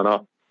strong,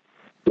 Mulana.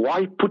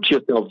 Why put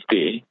yourself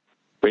there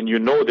when you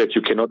know that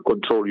you cannot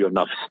control your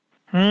nafs?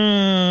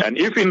 And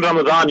if in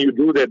Ramadan you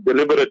do that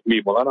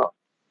deliberately, Mulana,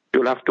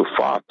 you'll have to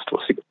fast for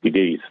 60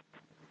 days,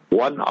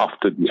 one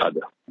after the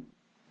other.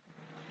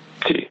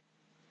 See,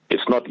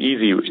 it's not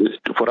easy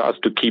for us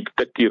to keep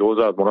 30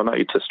 rosas, Mulana.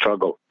 It's a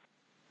struggle.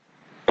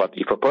 But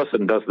if a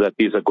person does that,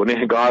 he's a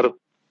gunehgar,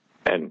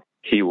 and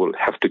he will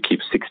have to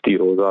keep 60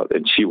 rosas,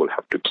 and she will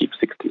have to keep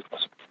 60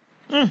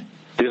 rosas.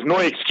 There's no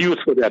excuse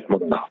for that,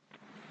 Mulana.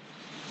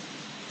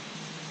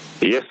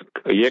 Yes,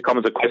 here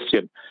comes the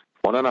question.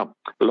 Mulana,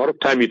 a lot of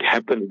time it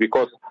happens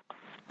because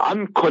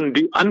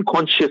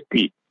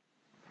unconsciously,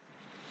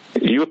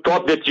 you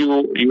thought that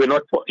you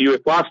were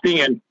fasting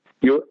and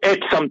you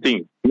ate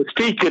something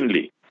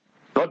mistakenly,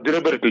 not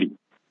deliberately.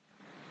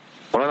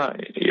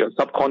 Your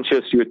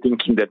subconscious, you're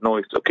thinking that, no,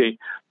 it's okay,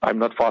 I'm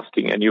not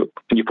fasting, and you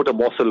put a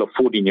morsel of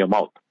food in your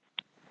mouth.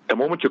 The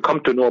moment you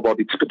come to know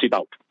about it, spit it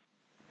out.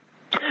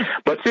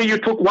 But say you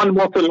took one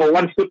morsel or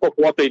one sip of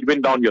water, it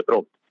went down your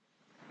throat.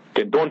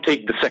 Then don't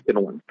take the second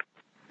one.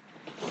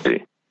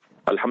 See?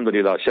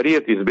 Alhamdulillah,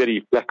 Shariat is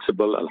very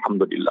flexible,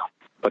 Alhamdulillah.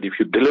 But if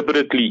you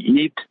deliberately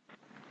eat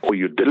or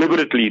you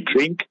deliberately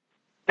drink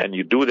and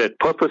you do that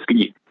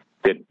purposely,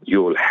 then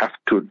you will have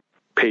to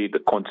pay the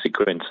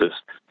consequences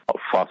of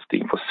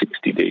fasting for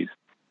 60 days,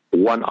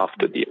 one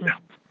after the other.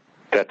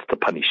 That's the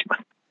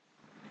punishment.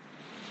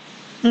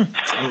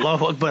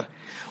 Allahu Akbar.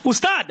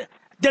 Ustad,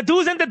 the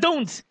do's and the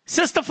don'ts.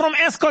 Sister from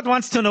Ascot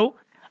wants to know,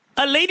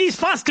 a lady is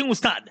fasting,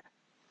 Ustad,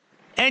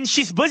 and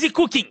she's busy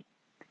cooking.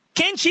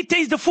 Can she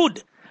taste the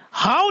food?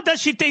 How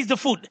does she taste the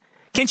food?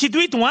 Can she do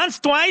it once,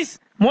 twice,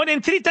 more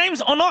than 3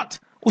 times or not?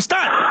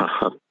 Ustad.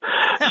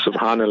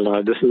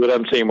 Subhanallah, this is what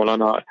I'm saying,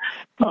 Maulana.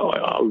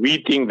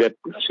 We think that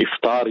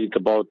iftar is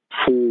about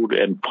food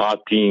and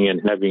partying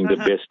and having the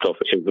best of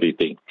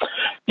everything.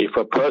 If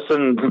a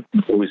person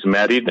who is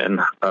married and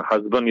her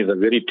husband is a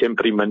very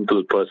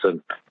temperamental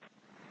person,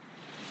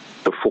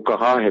 the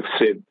fuqaha have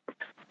said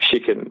she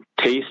can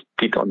taste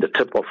it on the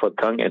tip of her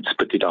tongue and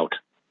spit it out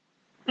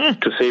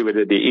to say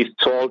whether there is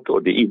salt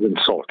or there isn't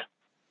salt,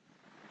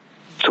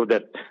 so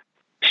that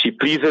she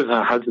pleases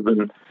her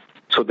husband,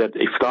 so that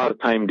iftar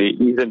time there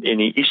isn't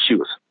any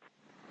issues.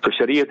 So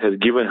Shariat has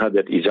given her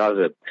that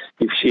ijazat.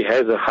 If she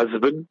has a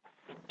husband,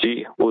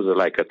 who's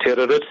like a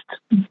terrorist,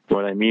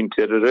 when I mean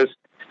terrorist,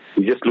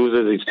 he just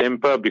loses his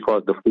temper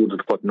because the food has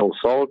got no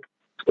salt,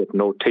 it's got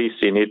no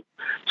taste in it.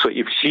 So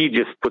if she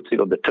just puts it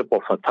on the tip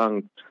of her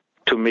tongue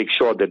to make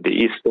sure that there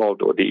is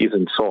salt or there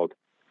isn't salt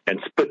and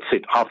spits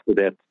it after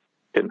that,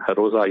 then her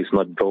roza is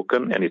not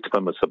broken and it's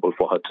permissible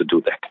for her to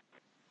do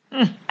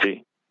that.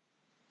 See?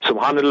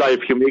 Subhanallah,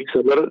 if you make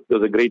sabr,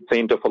 there's a great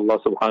saint of Allah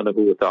subhanahu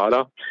wa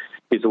ta'ala.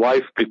 His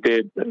wife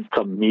prepared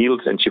some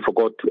meals and she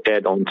forgot to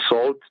add on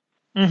salt.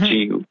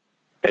 And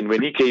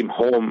when he came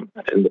home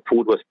and the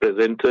food was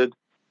presented,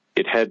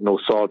 it had no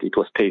salt, it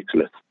was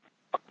tasteless.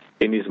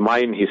 In his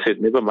mind, he said,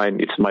 never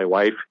mind, it's my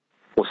wife.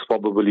 Most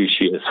probably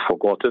she has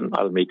forgotten,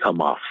 I'll make her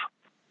maaf.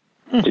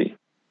 See?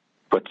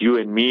 But you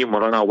and me,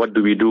 Maulana, what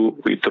do?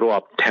 We throw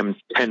up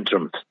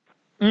tantrums.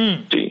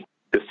 See?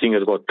 This thing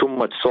has got too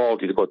much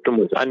salt, it's got too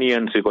much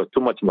onions, it's got too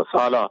much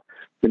masala,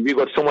 and we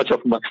got so much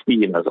of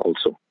masti in us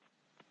also.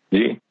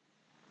 See?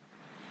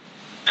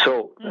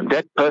 So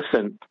that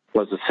person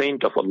was a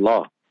saint of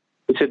Allah.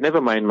 He said,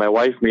 never mind, my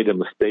wife made a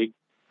mistake.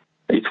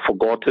 It's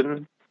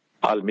forgotten.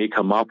 I'll make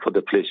her maaf for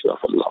the pleasure of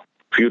Allah.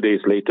 A few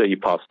days later, he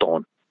passed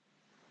on.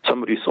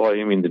 Somebody saw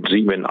him in the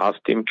dream and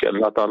asked him,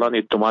 Allah Ta'ala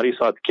ne tumhari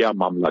saath kya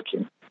mamla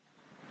kiya?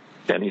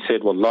 And he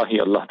said, Wallahi,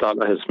 Allah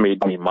Ta'ala has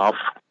made me maaf.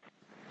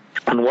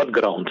 On what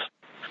grounds?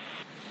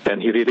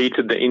 And he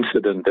related the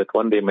incident that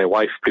one day my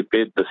wife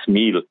prepared this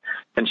meal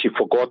and she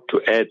forgot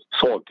to add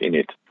salt in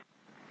it.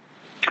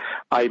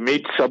 I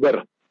made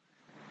sabr.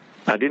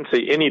 I didn't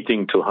say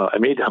anything to her. I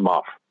made her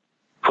maaf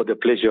for the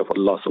pleasure of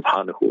Allah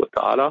subhanahu wa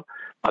ta'ala.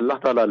 Allah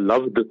Ta'ala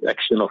loved this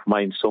action of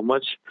mine so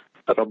much.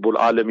 Rabbul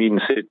Alameen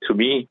said to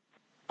me,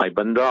 my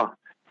banda,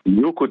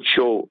 you could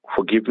show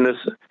forgiveness,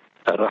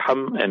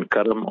 raham and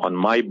karam on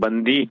my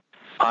bandi.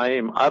 I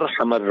am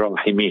arhamar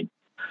rahimin.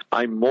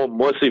 I'm more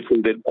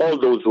merciful than all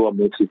those who are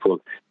merciful.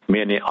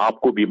 Maine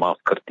aapko bhi maaf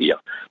kar diya.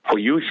 For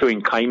you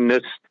showing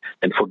kindness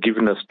and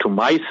forgiveness to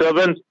my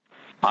servants,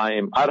 I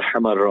am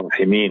arhamar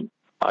rahimin.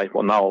 I have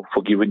now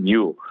forgiven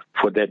you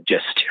for that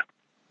gesture.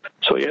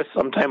 So yes,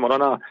 sometimes,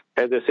 Maulana,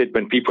 as I said,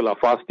 when people are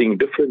fasting,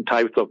 different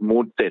types of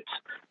mood sets.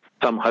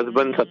 Some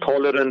husbands are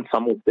tolerant,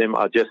 some of them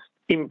are just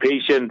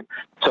impatient,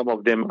 some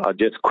of them are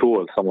just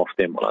cruel, some of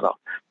them, Maulana.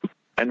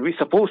 And we're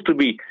supposed to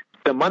be,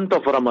 the month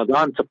of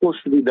Ramadan,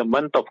 supposed to be the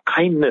month of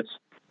kindness,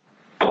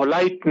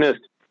 politeness,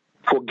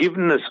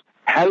 forgiveness.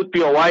 Help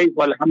your wife,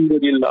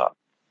 alhamdulillah.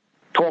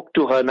 Talk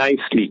to her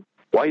nicely.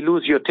 Why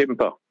lose your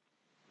temper?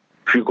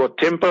 If you got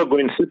temper, go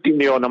and sit in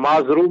your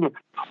namaz room,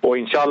 or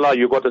inshallah,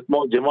 you got a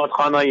small Jamaat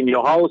khana in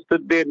your house,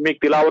 sit there and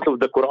make tilawat of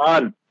the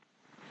Quran.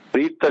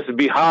 Read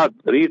tasbihat,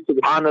 read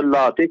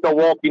subhanallah, take a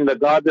walk in the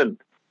garden,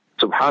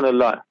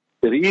 subhanallah.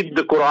 Read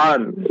the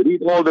Quran,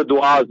 read all the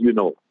du'as you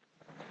know.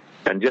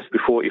 And just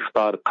before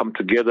iftar, come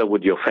together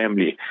with your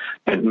family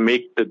and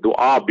make the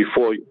dua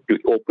before you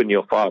open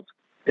your fast.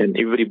 And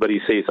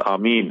everybody says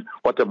Ameen.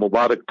 What a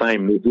Mubarak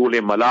time. Nuzul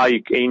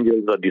Malaik,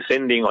 angels are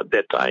descending at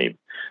that time.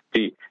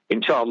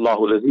 Inshallah,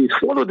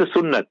 follow the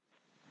sunnah.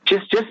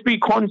 Just be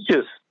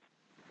conscious.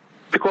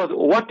 Because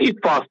what is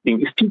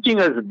fasting? It's teaching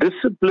us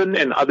discipline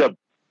and adab.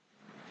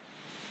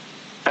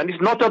 And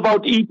it's not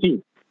about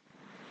eating.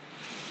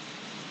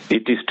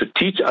 It is to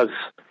teach us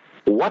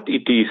what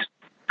it is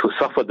to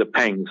suffer the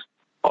pangs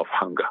of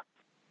hunger.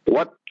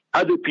 What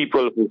other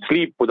people who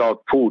sleep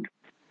without food,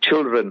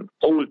 children,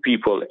 old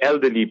people,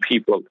 elderly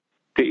people,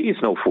 there is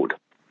no food.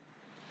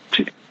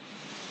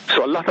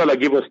 So Allah Ta'ala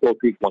give us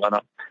tawfiq,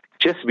 Maulana.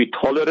 Just be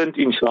tolerant,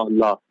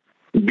 inshallah.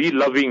 Be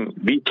loving,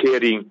 be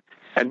caring,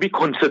 and be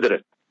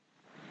considerate.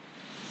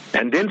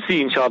 And then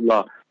see,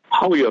 inshallah,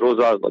 how your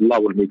rozas,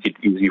 Allah will make it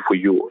easy for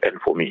you and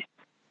for me.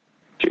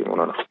 Okay,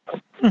 Maulana.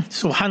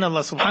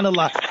 Subhanallah,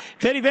 subhanallah.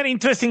 Very, very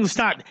interesting,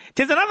 Ustad.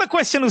 There's another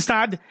question,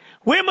 Ustad,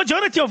 where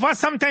majority of us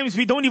sometimes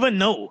we don't even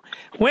know.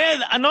 Where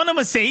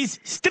Anonymous says,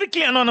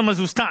 strictly Anonymous,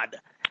 Ustad,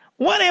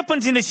 what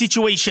happens in a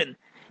situation?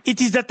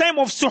 It is the time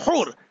of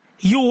suhoor.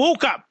 You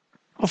woke up.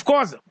 Of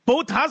course,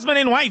 both husband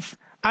and wife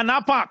are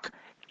napak.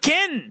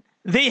 Can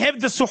they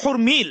have the suhoor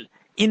meal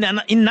in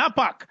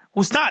napak,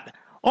 Ustad?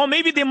 Or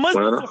maybe they must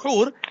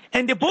suhoor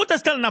and they both are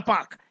still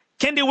napak.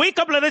 Can they wake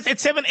up like this at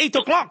 7, 8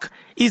 o'clock?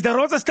 Is the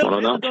roza still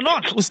valid or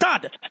not,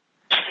 Ustad?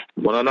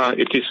 Maulana,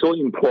 it is so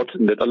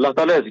important that Allah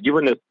Ta'ala has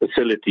given us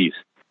facilities.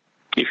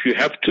 If you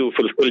have to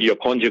fulfill your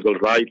conjugal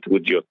right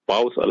with your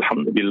spouse,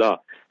 alhamdulillah.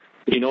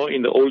 You know,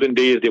 in the olden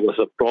days, there was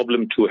a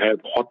problem to have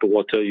hot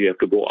water. You have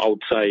to go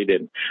outside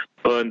and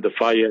burn the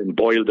fire and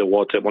boil the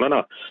water.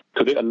 Maulana,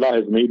 today Allah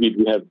has made it.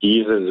 We have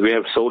geysers, we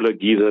have solar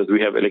geysers,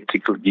 we have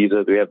electrical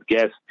geysers, we have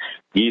gas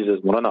geysers.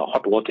 Maulana,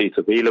 hot water is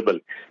available.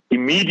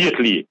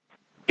 Immediately,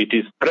 it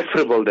is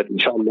preferable that,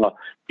 inshallah,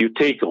 you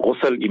take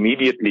ghusl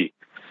immediately.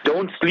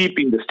 Don't sleep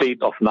in the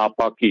state of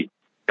napaki.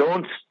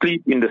 Don't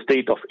sleep in the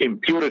state of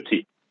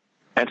impurity.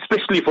 And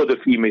especially for the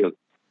female,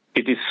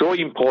 it is so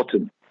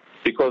important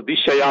because these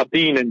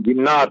shayateen and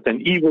jinnat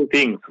and evil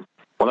things,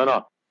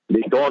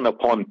 they dawn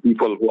upon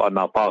people who are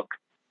napak.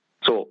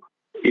 So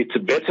it's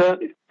better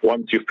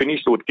once you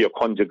finish with your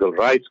conjugal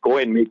rights, go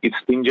and make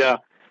istinja,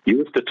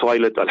 use the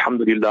toilet,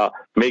 alhamdulillah,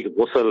 make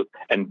ghusl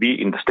and be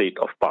in the state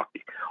of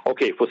paki.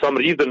 Okay, for some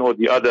reason or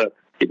the other,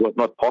 it was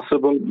not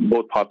possible.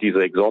 Both parties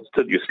are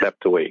exhausted. You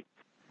slept away.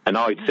 And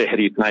now it's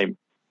Sehri time.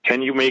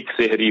 Can you make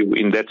Sehri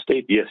in that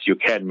state? Yes, you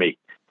can make.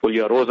 Will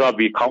your roza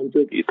be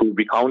counted? It will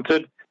be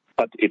counted.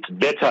 But it's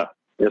better,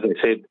 as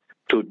I said,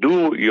 to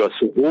do your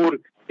suhoor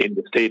in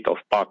the state of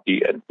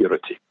paki and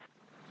purity.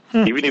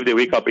 Even if they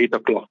wake up 8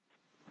 o'clock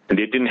and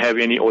they didn't have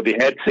any, or they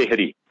had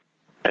Sehri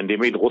and they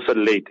made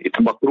ghusl late, it's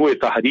makruh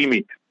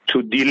tahrimi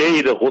to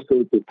delay the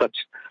ghusl to touch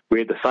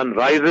where the sun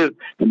rises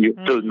and you're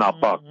still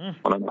napak.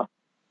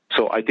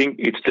 So I think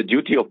it's the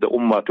duty of the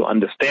ummah to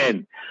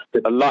understand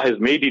that Allah has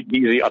made it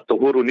easy.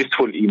 At-tahuru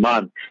nisful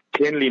iman.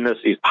 Cleanliness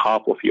is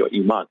half of your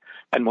iman.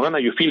 And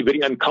Maulana, you feel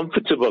very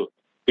uncomfortable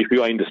if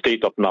you are in the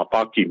state of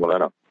napaki,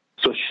 Maulana.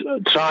 So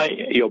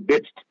try your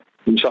best,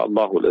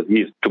 inshallah,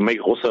 to make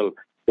ghusl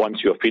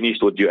once you're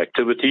finished with your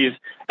activities,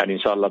 and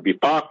inshallah be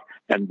pak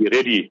and be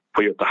ready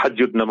for your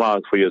tahajjud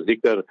namaz, for your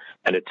zikr,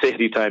 and at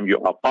sehri time you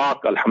are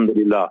pak,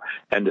 alhamdulillah,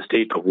 and the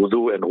state of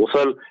wudu and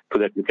ghusl, so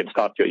that you can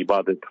start your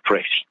ibadat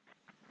fresh.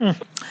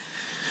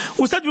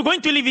 Ustad, we're going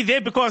to leave it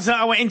there because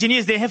our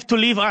engineers, they have to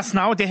leave us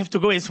now. They have to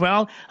go as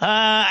well.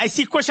 I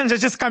see questions are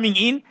just coming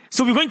in.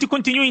 So we're going to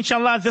continue,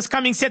 inshallah, this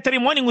coming Saturday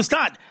morning,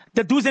 Ustad.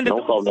 The do's and the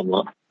don'ts. No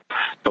problem,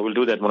 I will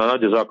do that, Maulana.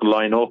 Jazakallah.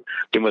 I know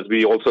you must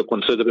be also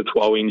considerate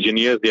for our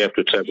engineers. They have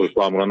to travel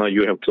far, Maulana.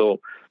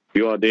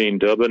 You are there in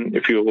Durban.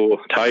 If you're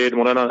tired,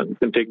 Maulana, you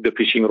can take the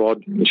fishing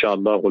rod,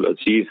 inshallah.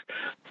 You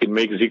can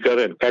make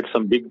zikr and catch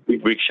some big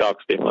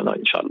sharks there, Maulana,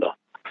 inshallah.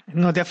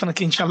 No,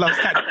 definitely, inshallah.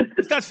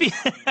 Ustad,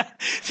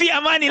 fi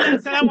amanillah.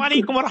 Assalamu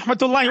alaikum wa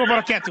rahmatullahi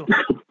wa barakatuh.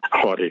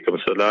 Wa alaikum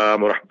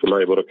assalam wa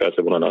rahmatullahi wa barakatuh,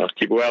 Maulana.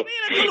 Keep well.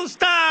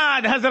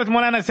 Ustad Hazrat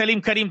Maulana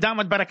Saleem Karim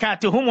Damat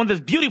Barakatuhum on this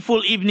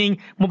beautiful evening,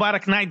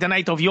 Mubarak night, the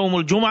night of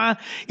Yawmul Jum'ah.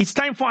 It's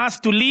time for us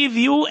to leave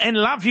you and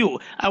love you.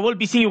 I will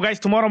be seeing you guys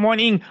tomorrow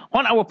morning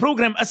on our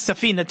program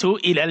As-Safinatu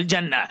ila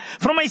al-Jannah.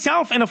 From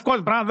myself and of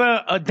course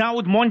brother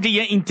Dawood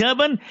Mondia in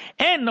Durban,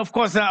 and of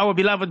course our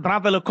beloved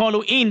brother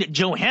Lokolo in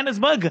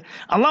Johannesburg.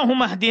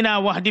 Allahumma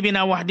hdina wa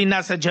hdibina wa hdin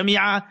nasa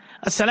jami'a.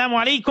 Assalamu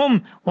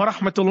alaikum wa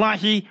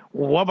rahmatullahi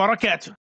wa barakatuh.